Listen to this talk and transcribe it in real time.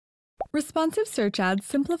Responsive search ads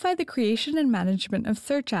simplify the creation and management of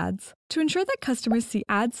search ads to ensure that customers see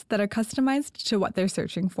ads that are customized to what they're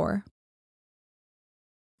searching for.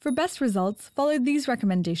 For best results, follow these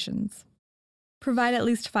recommendations. Provide at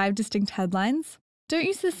least 5 distinct headlines. Don't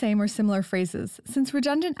use the same or similar phrases, since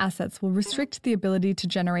redundant assets will restrict the ability to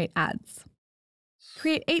generate ads.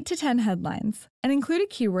 Create 8 to 10 headlines, and include a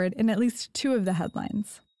keyword in at least 2 of the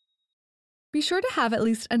headlines. Be sure to have at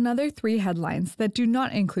least another 3 headlines that do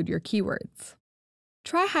not include your keywords.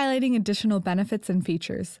 Try highlighting additional benefits and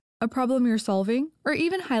features, a problem you're solving, or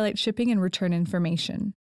even highlight shipping and return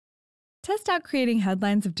information. Test out creating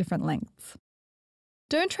headlines of different lengths.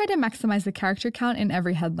 Don't try to maximize the character count in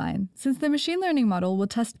every headline, since the machine learning model will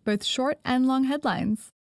test both short and long headlines.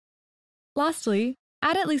 Lastly,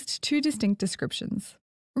 add at least 2 distinct descriptions.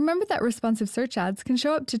 Remember that responsive search ads can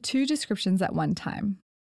show up to 2 descriptions at one time.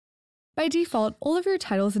 By default, all of your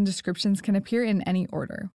titles and descriptions can appear in any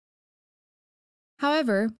order.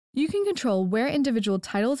 However, you can control where individual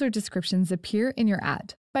titles or descriptions appear in your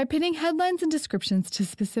ad by pinning headlines and descriptions to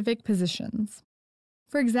specific positions.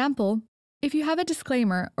 For example, if you have a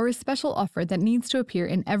disclaimer or a special offer that needs to appear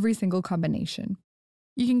in every single combination,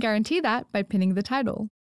 you can guarantee that by pinning the title.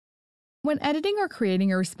 When editing or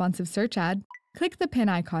creating a responsive search ad, click the pin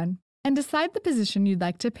icon and decide the position you'd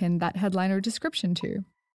like to pin that headline or description to.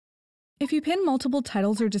 If you pin multiple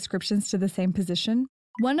titles or descriptions to the same position,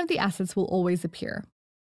 one of the assets will always appear.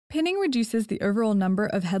 Pinning reduces the overall number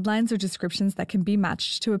of headlines or descriptions that can be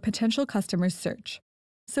matched to a potential customer's search,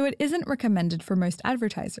 so it isn't recommended for most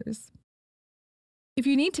advertisers. If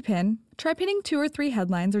you need to pin, try pinning 2 or 3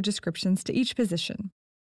 headlines or descriptions to each position,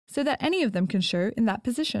 so that any of them can show in that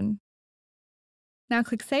position. Now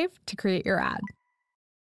click Save to create your ad.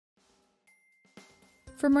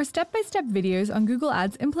 For more step-by-step videos on Google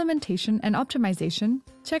Ads implementation and optimization,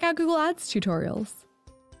 check out Google Ads tutorials.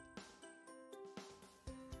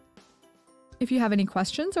 If you have any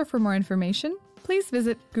questions or for more information, please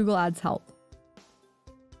visit Google Ads Help.